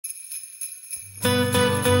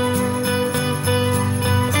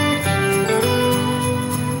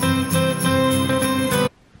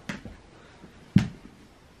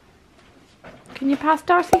pass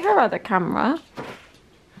Darcy her other camera?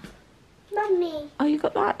 Mummy. Oh, you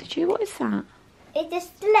got that, did you? What is that? It's a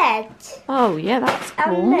sled. Oh, yeah, that's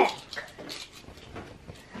cool. Look.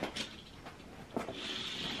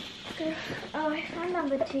 Oh, I found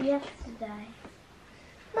number 2 yesterday.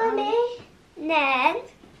 Mummy. Nan.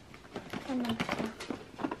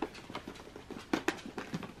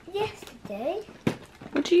 Yesterday.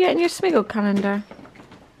 What did you get in your Smiggle calendar?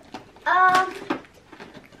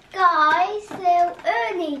 Guys, so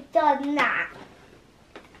Ernie done that.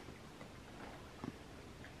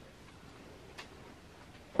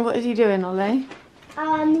 What is he doing, Ollie?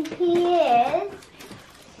 He is.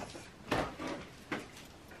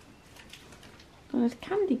 Oh, there's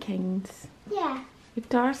candy canes. Yeah. With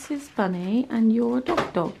Darcy's bunny and your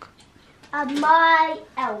dog. My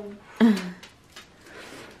elf.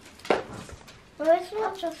 Well, it's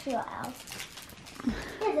not just your elf. Is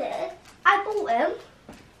it? I bought him.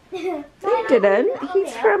 You didn't.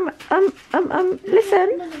 He's from listen.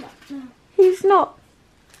 No. He's not.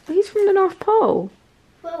 He's from the North Pole.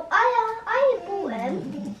 Well, I bought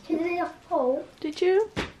him to the North Pole. Did you?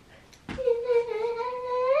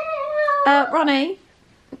 Ronnie.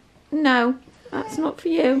 No, that's not for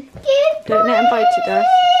you. Don't get invited us.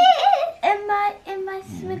 In my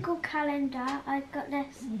Smiggle calendar, I've got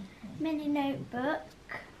this mini notebook.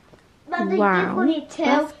 Wow,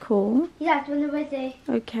 that's cool. Yeah, when they're ready.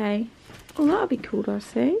 Okay. Oh, that'll be cool,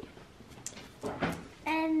 Darcy.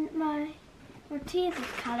 In my Mortiza's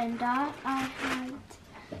calendar, I had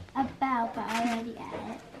a bell, but I already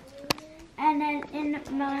ate it. And then in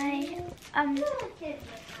my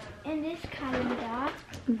in this calendar, I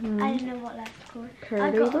don't know what that's called.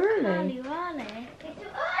 I got a curly whirly.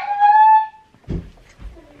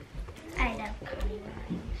 I love curly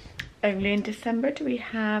whirlies. Only in December do we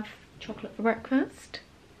have chocolate for breakfast.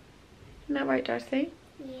 Isn't that right, Darcy?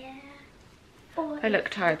 Yeah. I look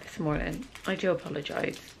tired this morning. I do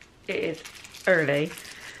apologise. It is early.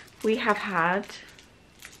 We have had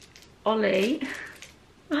Ollie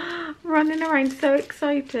running around so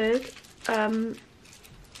excited since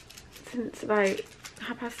about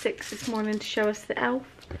 6:30 this morning to show us the elf.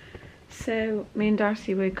 So me and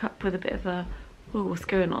Darcy woke up with a bit of a, oh, what's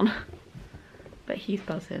going on? But he's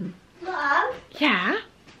buzzing. Mum, Yeah?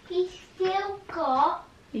 he's still got.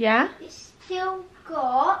 Yeah? He's still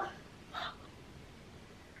got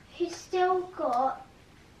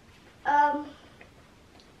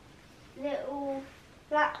little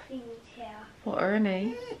black things here. What,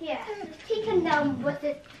 Ernie? Yeah, take him down with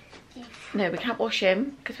the teeth. No, we can't wash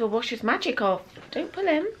him because we'll wash his magic off. Don't pull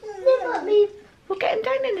him. Look at me. We'll get him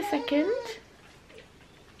down in a second.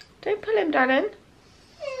 Don't pull him, darling.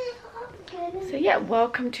 So yeah,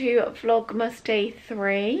 welcome to Vlogmas Day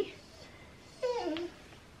 3.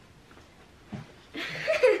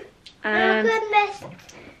 And Vlogmas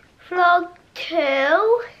Vlog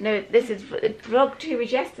 2. no, this is Vlog 2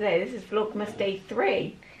 was yesterday. This is Vlogmas Day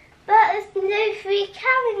 3. But there's no 3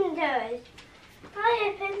 calendars.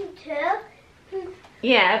 I opened 2.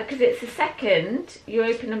 Yeah, because it's the 2nd. You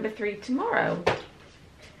open number 3 tomorrow.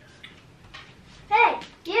 Hey,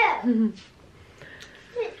 yeah.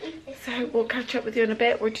 So we'll catch up with you in a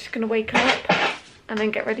bit. We're just going to wake up and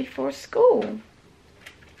then get ready for school.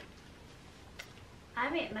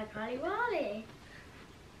 I'm eating my curly whirly.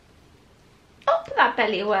 Oh, put that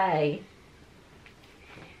belly away.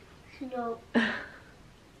 No.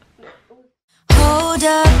 Hold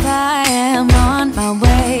up, I am on my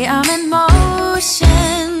way, I'm in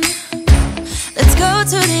motion. Let's go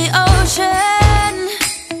to the ocean.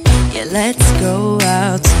 Yeah, let's go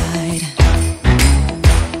outside.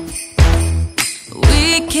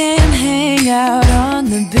 We can hang out on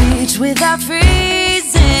the beach without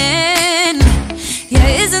freezing. Yeah,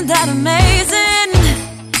 isn't that amazing?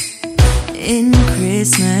 In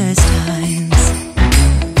Christmas times,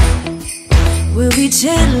 we'll be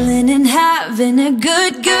chilling and having a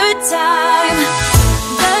good time.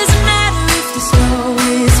 Doesn't matter if the snow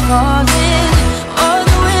is falling or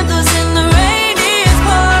the wind blows and the rain is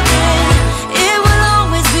pouring. It will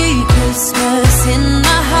always be Christmas in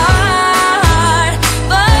my heart.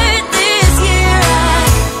 But this year I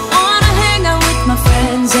wanna hang out with my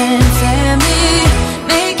friends and family,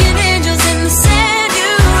 making angels in the sand,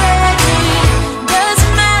 you and me.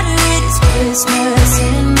 Doesn't matter, it is Christmas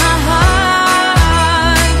in my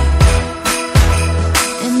heart.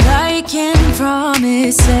 And I can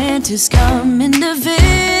promise Santa's coming to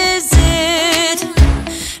visit.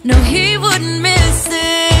 No, he wouldn't miss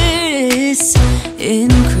this in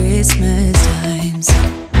Christmas times.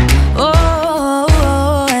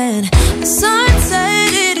 Oh, and the sun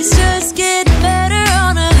said it is just getting better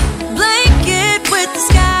on a blanket with the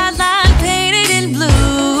skyline painted in blue.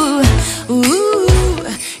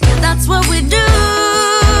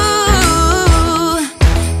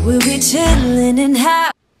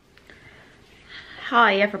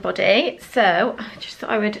 Hi everybody. So I just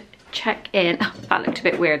thought I would check in. Oh, that looked a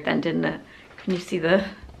bit weird then, didn't it? Can you see the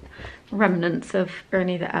remnants of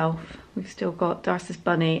Ernie the elf? We've still got Darcy's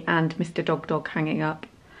bunny and Mr. Dog hanging up.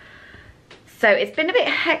 So it's been a bit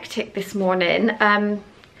hectic this morning.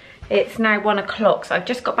 It's now 1 o'clock, so I've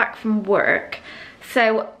just got back from work.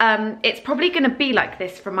 So it's probably going to be like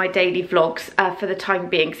this for my daily vlogs for the time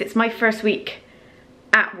being, because it's my first week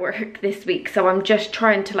at work this week. So I'm just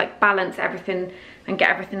trying to like balance everything and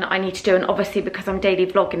get everything that I need to do. And obviously because I'm daily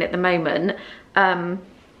vlogging at the moment,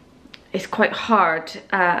 it's quite hard.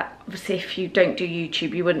 Obviously if you don't do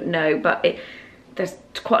YouTube you wouldn't know, but there's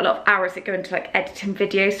quite a lot of hours that go into like editing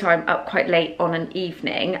videos, so I'm up quite late on an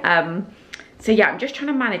evening. So yeah, I'm just trying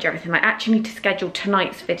to manage everything. I actually need to schedule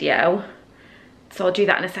tonight's video, so I'll do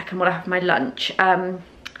that in a second while I have my lunch.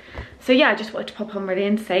 So yeah, I just wanted to pop on really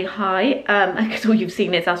and say hi, because all you've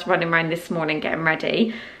seen is us running around this morning getting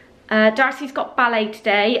ready. Darcy's got ballet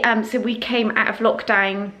today, so we came out of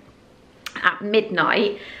lockdown at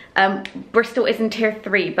midnight. Bristol is in tier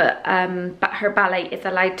 3, but her ballet is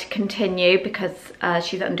allowed to continue because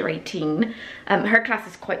she's under 18. Her class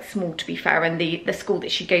is quite small, to be fair, and the school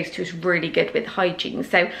that she goes to is really good with hygiene.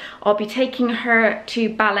 So I'll be taking her to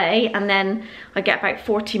ballet, and then I get about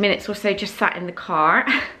 40 minutes or so just sat in the car.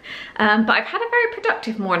 But I've had a very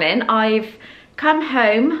productive morning. I've come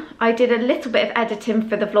home, I did a little bit of editing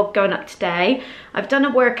for the vlog going up today. I've done a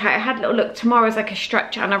workout. I had a little look. Tomorrow's like a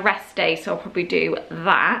stretch and a rest day, so I'll probably do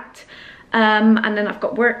that. And then I've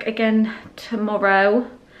got work again tomorrow.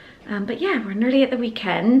 But yeah, we're nearly at the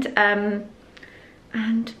weekend. And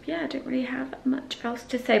yeah, I don't really have much else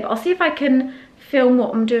to say, but I'll see if I can film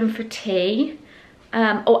what I'm doing for tea.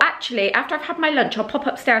 Or actually, after I've had my lunch, I'll pop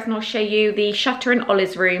upstairs and I'll show you the shutter in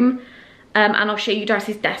Ollie's room. And I'll show you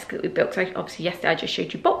Darcy's desk that we built. So obviously yesterday I just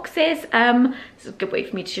showed you boxes. This is a good way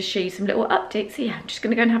for me to just show you some little updates. So yeah, I'm just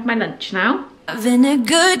gonna go and have my lunch now. Having a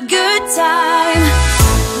good time.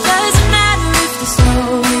 Doesn't matter if the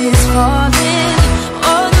snow is falling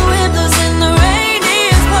or the wind blows and the rain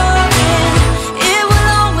is pouring. It will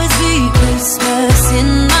always be Christmas in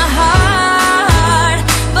my heart.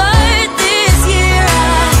 But this year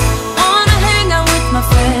I wanna hang out with my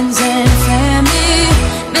friends and family.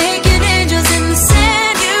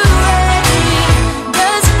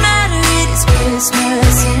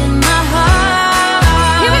 Christmas in my heart.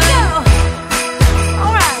 Here we go.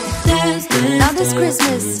 All right. Dance, dance, now this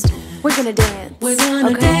Christmas, we're gonna dance. We're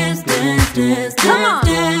gonna dance, dance, dance, come on.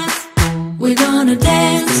 Dance. We're gonna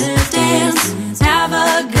dance, dance, have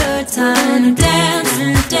a good time.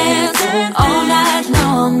 Dance, dance, all night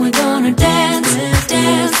long. We're gonna dance,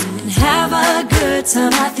 dance, and have a good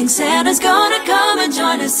time. I think Santa's gonna come and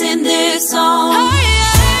join us in this song. Oh,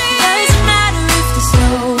 yeah. Doesn't matter if the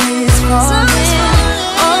snow is falling.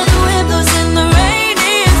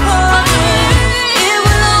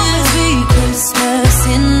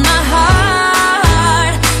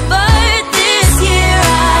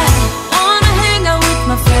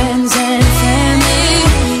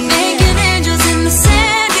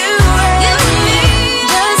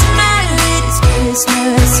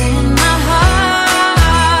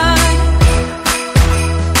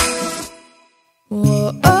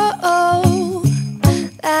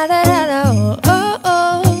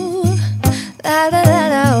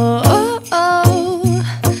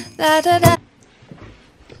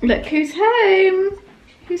 Look who's home.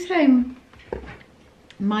 Who's home?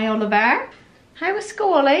 My Oliver. How was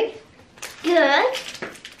school, Ollie? Good.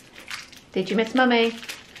 Did you miss Mummy?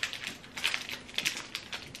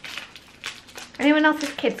 Anyone else's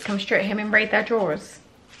kids come straight home and raid their drawers?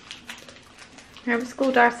 How was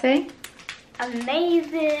school, Darcy?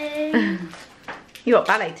 Amazing. You got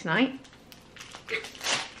ballet tonight?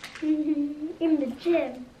 In the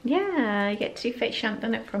gym. Yeah, you get to do face shunt,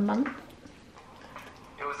 done it for a month.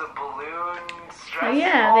 It was a balloon stress. Oh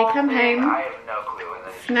yeah, they come home. I have no clue, and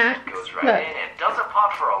then snacks. It goes right in and doesn't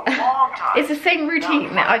pop for a long time. It's the same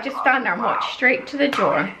routine. I just stand there and watch straight to the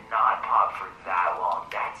drawer. It did not pop for that long.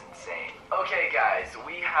 That's insane. Okay, guys,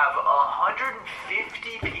 we have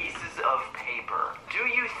 150 pieces of paper. Do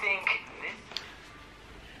you think this?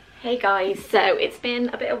 Hey guys, so it's been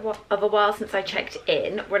a bit of a while since I checked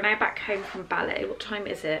in. We're now back home from ballet. What time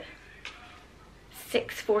is it?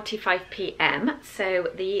 6:45 p.m. So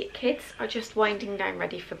the kids are just winding down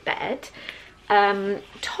ready for bed.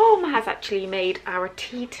 Tom has actually made our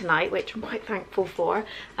tea tonight, which I'm quite thankful for.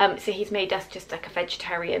 So he's made us just like a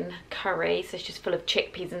vegetarian curry, so it's just full of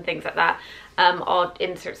chickpeas and things like that. I'll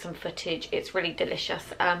insert some footage. It's really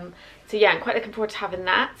delicious. So yeah, I'm quite looking forward to having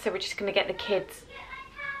that. So we're just gonna get the kids.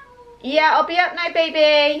 Yeah, I'll be up now,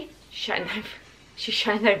 baby. Shut She's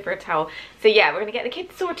showing over a towel. So yeah, we're gonna get the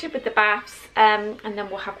kids sorted with the baths, and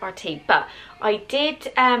then we'll have our tea. But I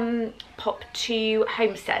did pop to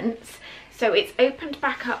HomeSense. So it's opened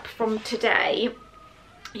back up from today.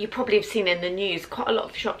 You probably have seen in the news, quite a lot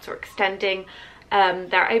of shops are extending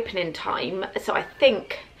their opening time. So I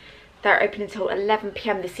think they're open until 11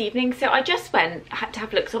 p.m. this evening. So I just had to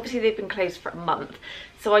have a look. So obviously they've been closed for a month.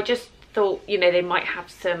 So I just thought, you know, they might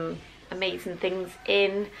have some amazing things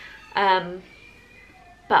in,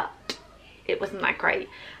 but it wasn't that great.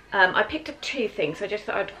 I picked up two things, so I just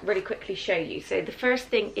thought I'd really quickly show you. So the first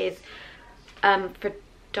thing is for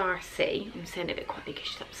Darcy. I'm saying it a bit quickly because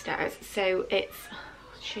she's upstairs. So it's,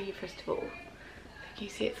 I'll show you first of all. Can you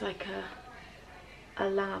see it's like a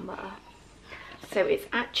llama? So it's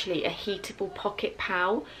actually a heatable pocket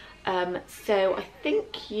pal. So I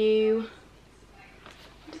think you,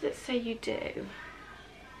 what does it say you do?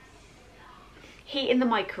 Heat in the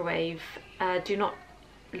microwave. Do not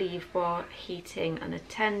leave while heating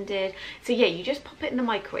unattended. So yeah, you just pop it in the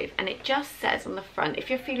microwave, and it just says on the front, if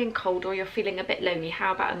you're feeling cold or you're feeling a bit lonely,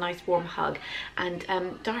 how about a nice warm hug? And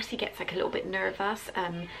Darcy gets like a little bit nervous.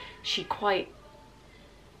 She quite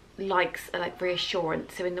likes like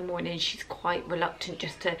reassurance, so in the morning she's quite reluctant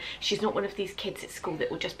just to, she's not one of these kids at school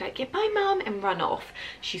that will just be like, yeah, bye mum, and run off.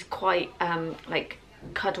 She's quite like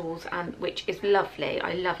cuddles, and which is lovely.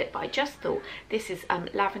 I love it. But I just thought this is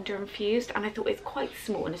lavender infused, and I thought it's quite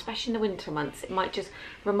small, and especially in the winter months it might just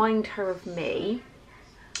remind her of me.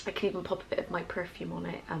 I can even pop a bit of my perfume on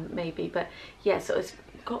it, maybe. But yeah, so it's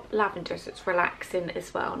got lavender, so it's relaxing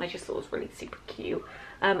as well, and I just thought it was really super cute.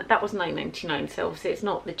 That was £9.99, so obviously it's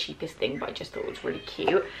not the cheapest thing, but I just thought it was really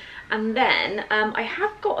cute. And then I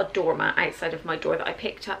have got a doormat outside of my door that I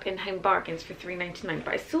picked up in Home Bargains for £3.99,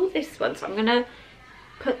 but I saw this one, so I'm gonna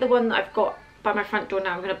put the one that I've got by my front door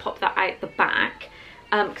now, I'm gonna pop that out the back,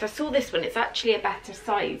 because I saw this one. It's actually a better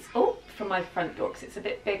size for my front door because it's a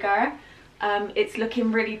bit bigger. It's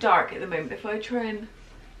looking really dark at the moment. If I try and,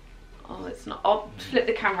 oh, it's not, I'll flip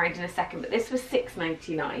the camera around in a second, but this was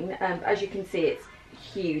 £6.99. As you can see, it's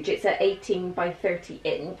huge. It's an 18 by 30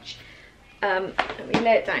 inch. Let me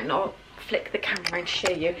lay it down and I'll flick the camera and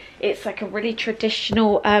show you. It's like a really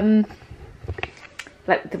traditional,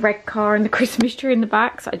 like the red car and the Christmas tree in the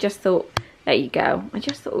back. So I just thought, there you go. I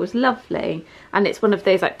just thought it was lovely. And it's one of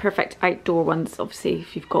those like perfect outdoor ones, obviously,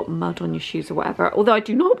 if you've got mud on your shoes or whatever. Although I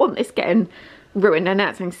do not want this getting ruined. I know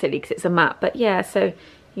it sounds silly because it's a mat, but yeah, so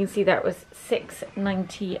you can see that was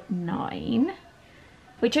 £6.99.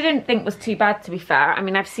 Which I didn't think was too bad, to be fair. I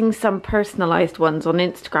mean, I've seen some personalised ones on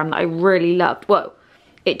Instagram that I really loved. Whoa,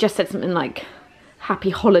 it just said something like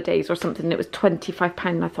Happy Holidays or something. It was £25,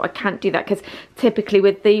 and I thought I can't do that because typically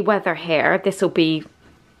with the weather here, this will be,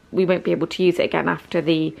 we won't be able to use it again after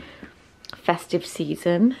the festive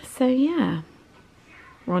season. So yeah,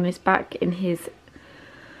 Ron is back in his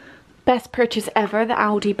best purchase ever, the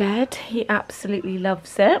Aldi bed. He absolutely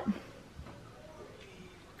loves it.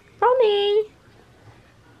 Ronnie!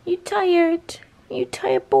 You tired? You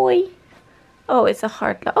tired, boy? Oh, it's a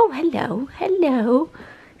hard look. Oh, hello, hello.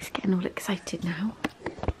 He's getting all excited now.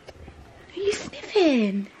 Are you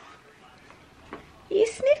sniffing? Are you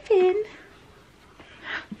sniffing?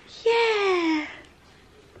 Yeah.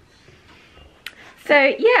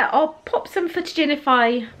 So yeah, I'll pop some footage in if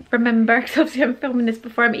I remember, because obviously I'm filming this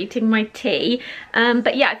before I'm eating my tea.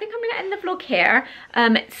 But yeah, I think I'm gonna end the vlog here.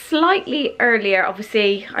 Slightly earlier,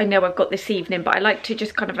 obviously I know I've got this evening, but I like to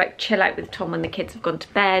just kind of like chill out with Tom when the kids have gone to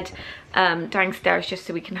bed downstairs, just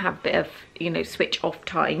so we can have a bit of, you know, switch off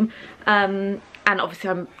time. And obviously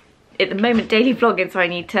I'm at the moment daily vlogging, so I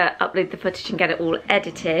need to upload the footage and get it all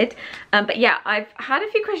edited. But yeah, I've had a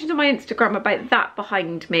few questions on my Instagram about that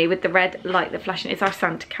behind me with the red light that's flashing. It's our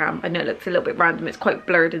Santa cam. I know it looks a little bit random, it's quite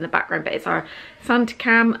blurred in the background, but it's our Santa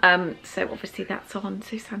cam. So obviously that's on,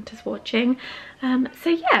 so Santa's watching. So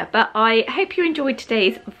yeah, but I hope you enjoyed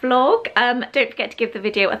today's vlog. Don't forget to give the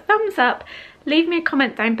video a thumbs up, leave me a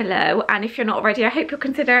comment down below, and if you're not already, I hope you'll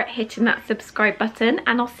consider hitting that subscribe button,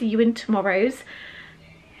 and I'll see you in tomorrow's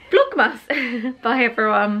VLOGMAS. Bye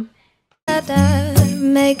everyone.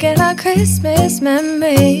 Making our Christmas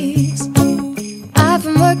memories. I've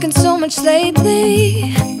been working so much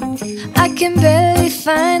lately, I can barely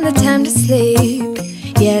find the time to sleep.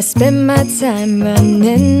 Yeah, I spend my time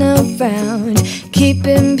running around,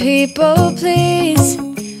 keeping people pleased.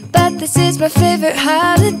 But this is my favorite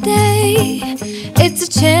holiday. It's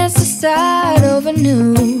a chance to start over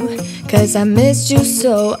new, 'cause I missed you,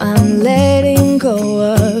 so I'm letting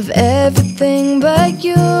go of everything but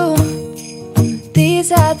you.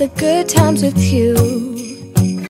 These are the good times with you.